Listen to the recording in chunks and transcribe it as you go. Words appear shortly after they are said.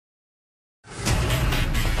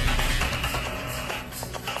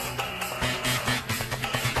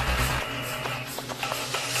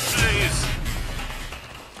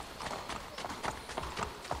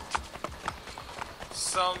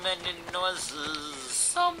many noises,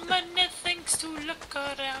 so many things to look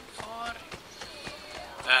around for.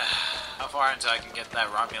 How far until I can get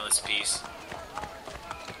that Romulus piece?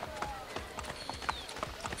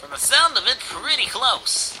 From the sound of it, pretty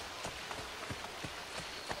close.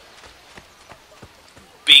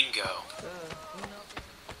 Bingo.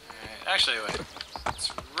 Alright, actually, wait.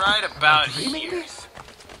 It's right about here.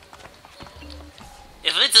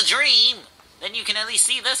 If it's a dream, then you can at least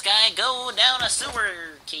see this guy go down a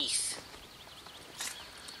sewer case.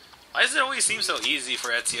 Why does it always seem so easy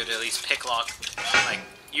for Ezio to at least pick lock, like,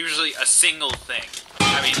 usually a single thing?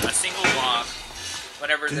 I mean, a single lock,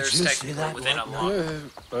 whenever there's technically within a lock.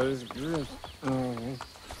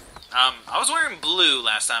 I was wearing blue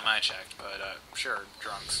last time I checked, but, sure,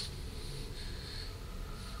 drunks.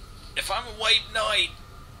 If I'm a white knight...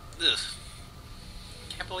 Ugh.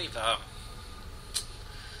 Can't believe, what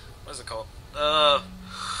is it called?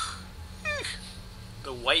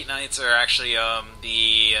 The White Knights are actually, what are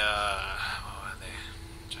they? I'm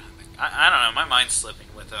trying to think. I don't know, my mind's slipping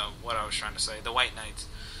with, what I was trying to say. The White Knights.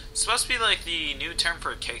 It's supposed to be like the new term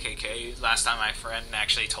for KKK, last time my friend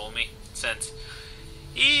actually told me, since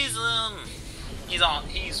he's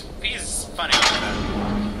funny like that.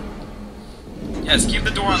 Yes, keep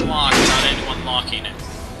the door unlocked without anyone locking it.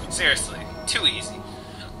 Seriously, too easy.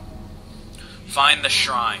 Find the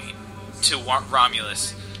shrine to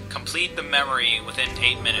Romulus. Complete the memory within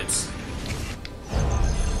 8 minutes.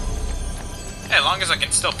 Hey, as long as I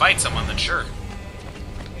can still fight someone, then sure.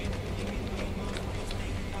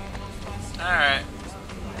 Alright.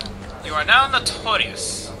 You are now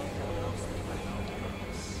notorious.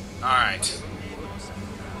 Alright.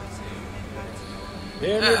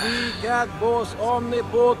 Benedicat vos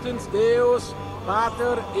omnipotens Deus,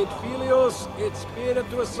 Pater et Filius et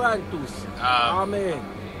Spiritus Sanctus. Amen.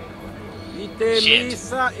 Ite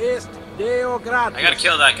missa est Deo gratis. I gotta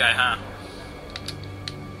kill that guy, huh?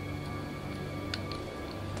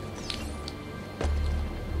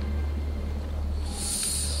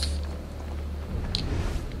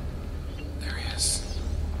 There he is.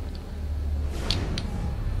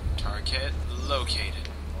 Target located.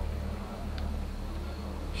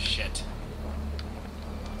 Shit.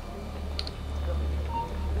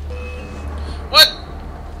 What?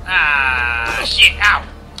 Ah, shit, ow!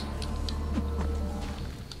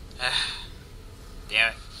 Damn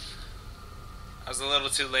it. I was a little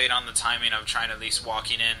too late on the timing of trying to at least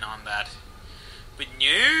walking in on that. But no!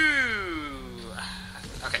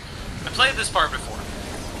 Okay, I played this part before.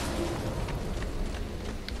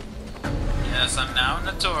 Yes, I'm now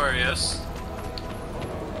notorious.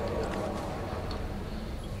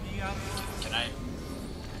 Can I?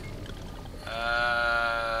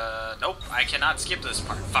 Nope, I cannot skip this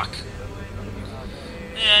part. Fuck.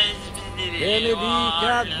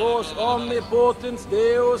 Benedicat vos omnipotens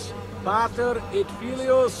Deus, Pater et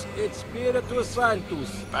Filius et Spiritus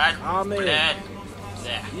Sanctus. Amen.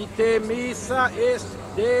 Ite missa est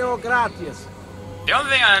Deo gratis. The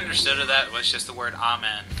only thing I understood of that was just the word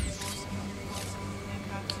amen.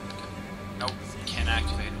 Nope, can't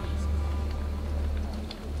activate it.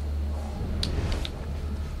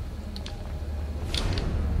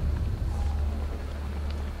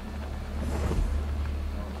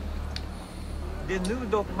 The new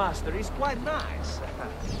dockmaster is quite nice.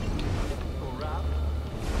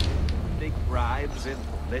 Take bribes and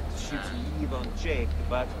let the ships leave unchecked,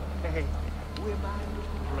 but hey, we might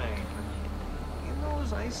complain. He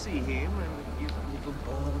knows I see him and give little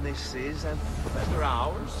bonuses and better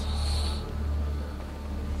hours.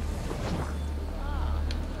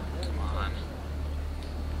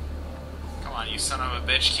 Come on, you son of a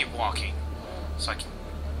bitch, keep walking. So I can...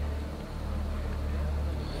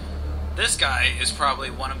 This guy is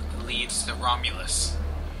probably one of the leads to Romulus.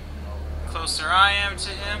 The closer I am to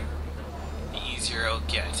him, the easier it'll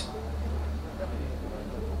get.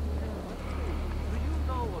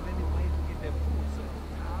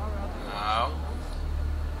 Oh.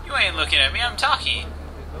 You ain't looking at me, I'm talking.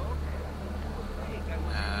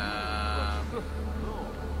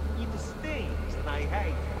 It stings and I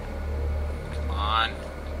hate it. Come on.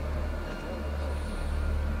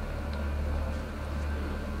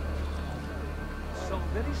 Some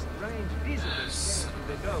very strange visitors came to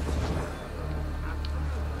the dock.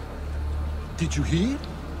 Did you hear?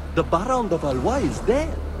 The Baron de Valois is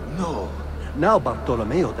dead. No. Now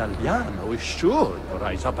Bartolomeo d'Alviano is sure to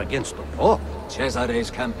rise up against the Pope.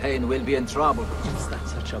 Cesare's campaign will be in trouble. Is that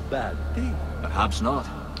such a bad thing? Perhaps not.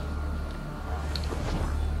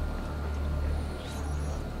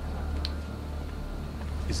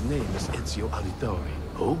 His name is Ezio Auditore.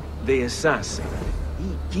 Who? The assassin.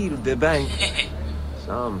 He killed the bank.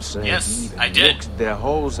 Some say Yes, he I even did. walked the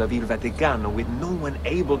halls of Il Vaticano with no one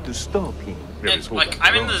able to stop him. And, like,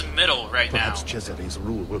 I'm in the middle right now. Perhaps Cesare's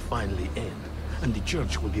rule will finally end, and the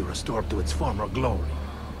church will be restored to its former glory.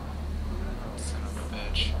 Son of a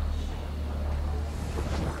bitch.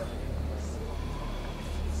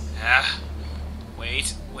 Ah.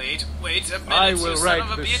 Wait a minute, I you will son write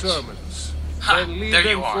of a the bitch. sermons, Ha, and leave there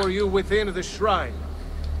them you are. for you within the shrine.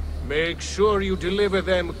 Make sure you deliver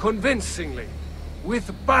them convincingly,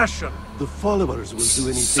 with passion. The followers will do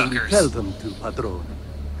anything we Suckers. tell them to, Padrone.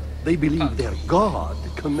 They believe their God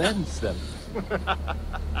commands them.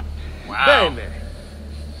 Wow. Bene.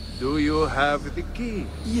 Do you have the key?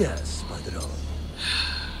 Yes, Padrone.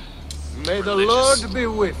 May the Religious. Lord be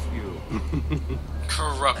with you.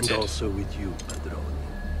 Corrupted. And also with you, Padrone.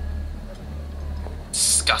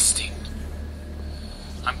 Disgusting.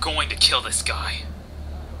 I'm going to kill this guy.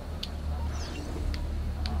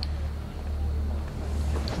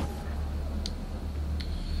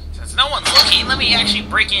 Since no one's looking, let me actually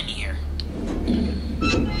break in here.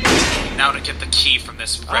 Now to get the key from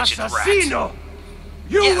this wretched Assassino! rat.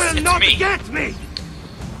 You Yes, will it's not me. get me!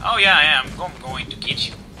 Oh yeah, I am. I'm going to get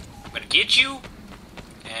you. I'm gonna get you.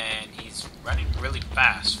 And he's running really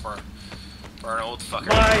fast for an old fucker.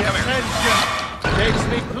 My Come here. ascension takes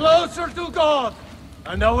me closer to God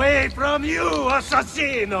and away from you,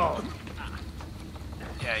 Assassino!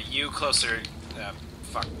 Yeah, you closer.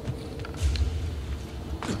 Fuck.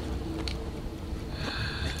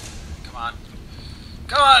 Come on.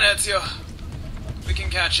 Come on, Ezio. We can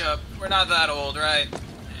catch up. We're not that old, right?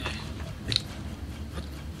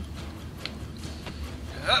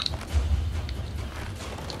 Up.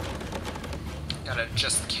 Gotta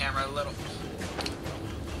adjust the camera a little.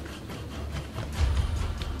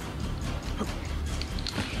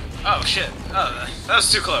 Oh shit. Oh, that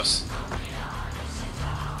was too close.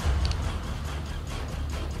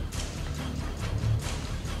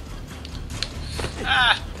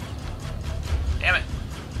 Ah! Damn it.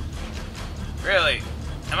 Really?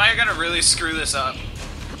 Am I gonna really screw this up?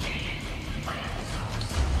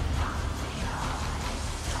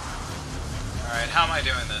 Alright, how am I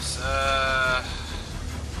doing this? I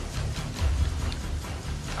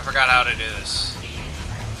forgot how to do this.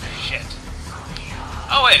 Shit.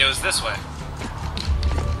 Oh wait, it was this way.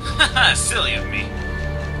 Haha, silly of me.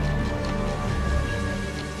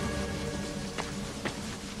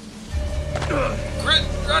 Grit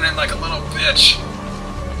running like a little bitch.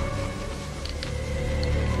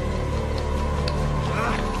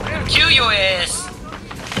 Kill your ass.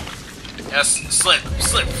 Yes, slip,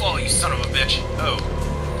 fall, you son of a bitch. Oh,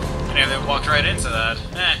 I nearly walked right into that.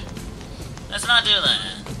 Let's not do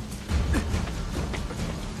that.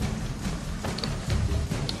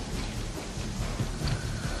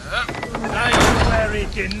 Sanctuary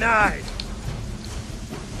denied!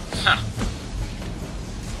 Huh.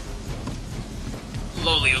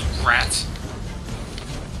 Lowly rat.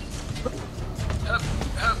 Up,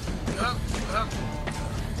 up, up, up.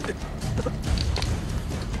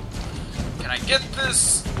 Can I get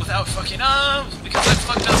this without fucking up? Because I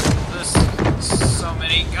fucked up this so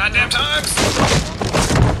many goddamn times.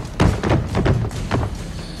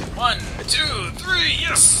 1, 2, 3,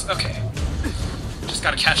 yes! Okay. Just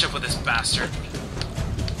gotta catch up with this bastard.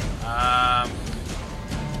 How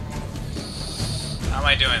am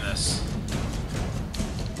I doing this?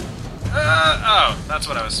 Oh, that's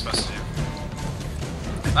what I was supposed to do.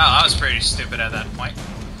 Wow, I was pretty stupid at that point.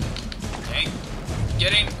 Okay,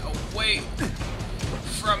 getting away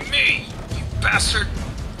from me, you bastard!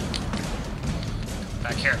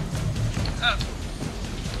 Back here.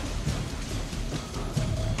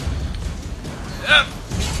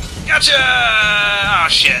 Gotcha! Oh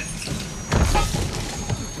shit!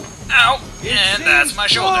 Ow! And that's my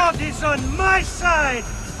shoulder. God is on my side,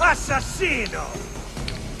 Assassino!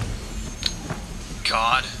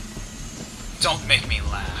 God, don't make me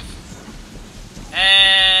laugh.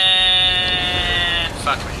 And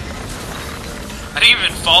fuck me. I didn't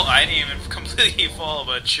even fall. I didn't even completely fall,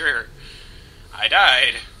 but sure, I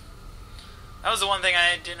died. That was the one thing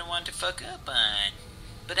I didn't want to fuck up on,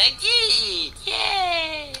 but I did.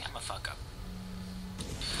 Yay! I'm a fuck up.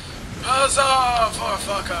 Huzzah for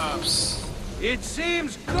fuck ups! It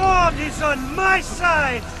seems God is on my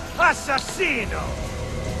side, Assassino!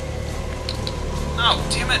 Oh,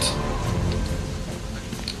 damn it!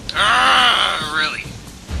 Really?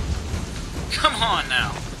 Come on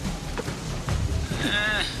now.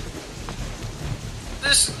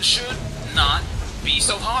 This should not be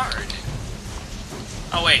so hard.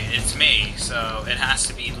 Oh wait, it's me, so it has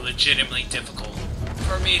to be legitimately difficult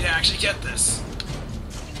for me to actually get this.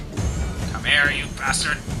 Come here, you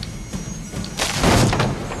bastard.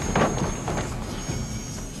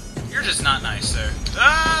 You're just not nice, sir.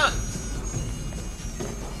 Ah!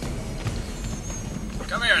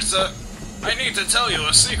 Come here, sir. I need to tell you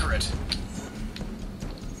a secret.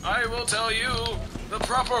 I will tell you the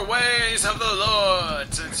proper ways of the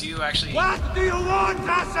Lord, since you actually... What do you want,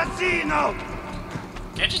 assassino?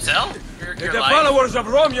 Can't you tell? You're The followers of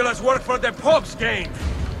Romulus work for the Pope's gain.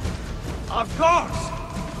 Of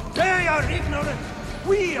course. They are ignorant.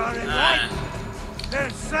 We are enlightened. They're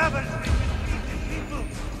servants people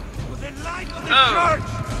with the light of the church.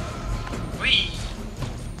 Whee.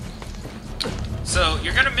 So,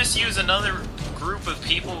 you're gonna misuse another group of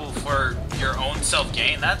people for your own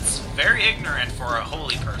self-gain? That's very ignorant for a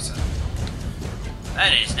holy person.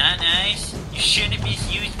 That is not nice. You shouldn't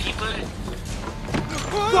misuse people.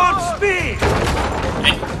 Godspeed!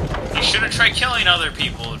 And you shouldn't try killing other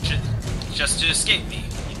people just to escape me,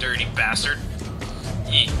 you dirty bastard.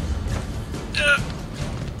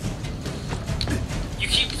 You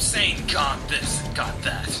keep saying God this and God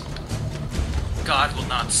that. God will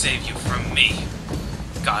not save you from me.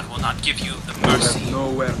 God will not give you the mercy. You have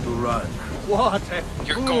nowhere to run. What a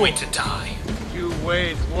You're fool. going to die. You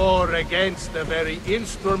wage war against the very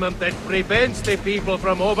instrument that prevents the people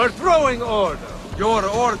from overthrowing order. Your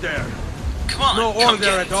order. Come on, No come order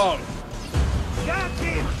get at it. all. Got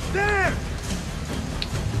him! There!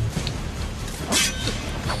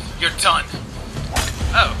 You're done.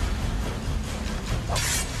 Oh.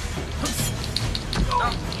 No,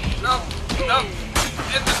 no, no.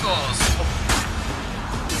 Hit the balls.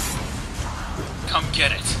 Come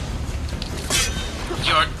get it.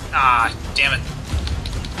 You're... Ah, damn it.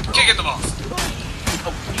 Kick at the balls.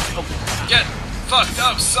 Get fucked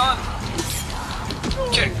up, son.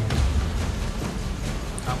 Kick.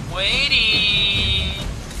 I'm waiting.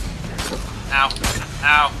 Ow.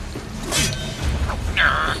 Ow.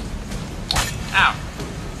 Ow.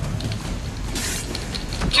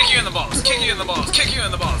 Kick you in the balls, kick you in the balls, kick you in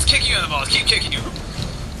the balls, kick you in the balls, keep kicking you.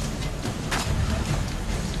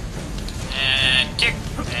 And kick,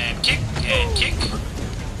 and kick, and kick.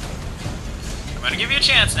 I'm gonna give you a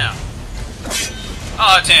chance now.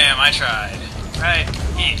 Oh damn, I tried. Right?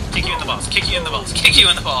 Yeah, kick you in the balls, kick you in the balls, kick you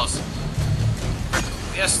in the balls.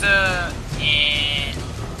 Fiesta, and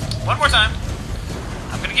one more time.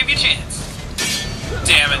 I'm gonna give you a chance.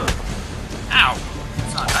 Damn it. Ow.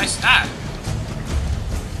 It's not nice. Ah.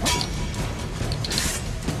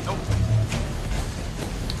 Nope.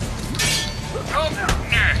 Oh.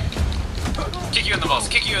 Kick you in the balls.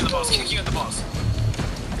 Kick you in the balls. Kick you in the balls.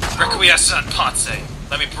 Requiescat Ponce.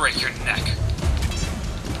 Let me break your neck.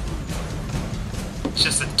 It's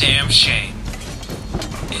just a damn shame.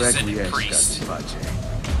 Isn't it, priest?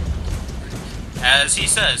 As he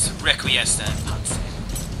says, Requiescat Ponce.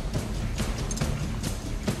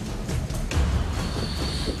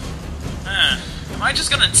 Am I just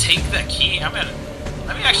gonna take that key? Let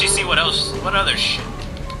me actually see what other shit.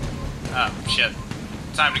 Oh, shit.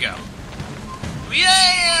 Time to go.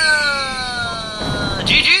 Yeah!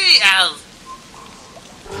 GG, Al!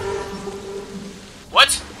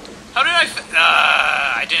 What? How did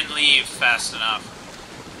I didn't leave fast enough.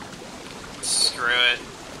 Screw it.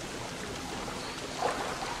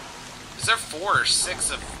 Is there 4 or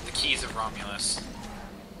 6 of the keys of Romulus?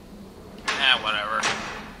 Whatever.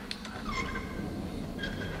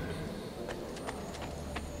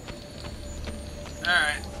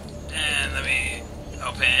 Alright, and let me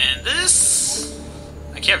open this.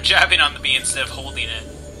 I kept jabbing on the B instead of holding it.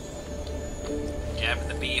 Jabbing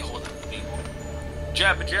the B, holding the B.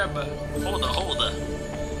 Jabba, jabba, holda.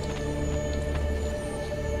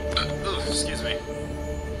 Ooh, excuse me.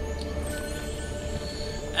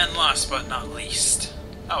 And last but not least.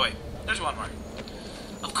 Oh wait, there's one more.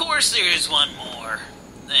 Of course there is one more.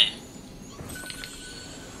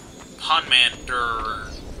 Ponmander.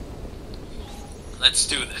 Let's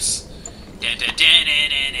do this.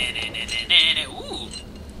 Ooh.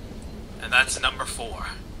 And that's number 4.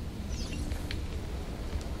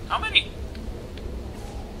 How many?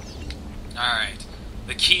 Alright.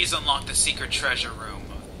 The keys unlock the secret treasure room.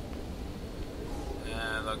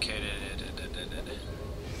 Located.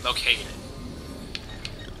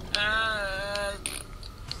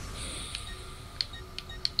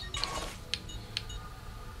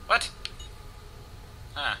 What?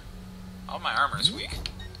 All my armor is weak.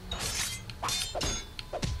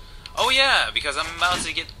 Oh yeah, because I'm about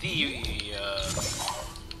to get the,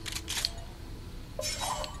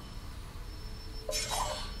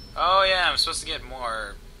 Oh yeah, I'm supposed to get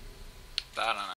more... I don't know.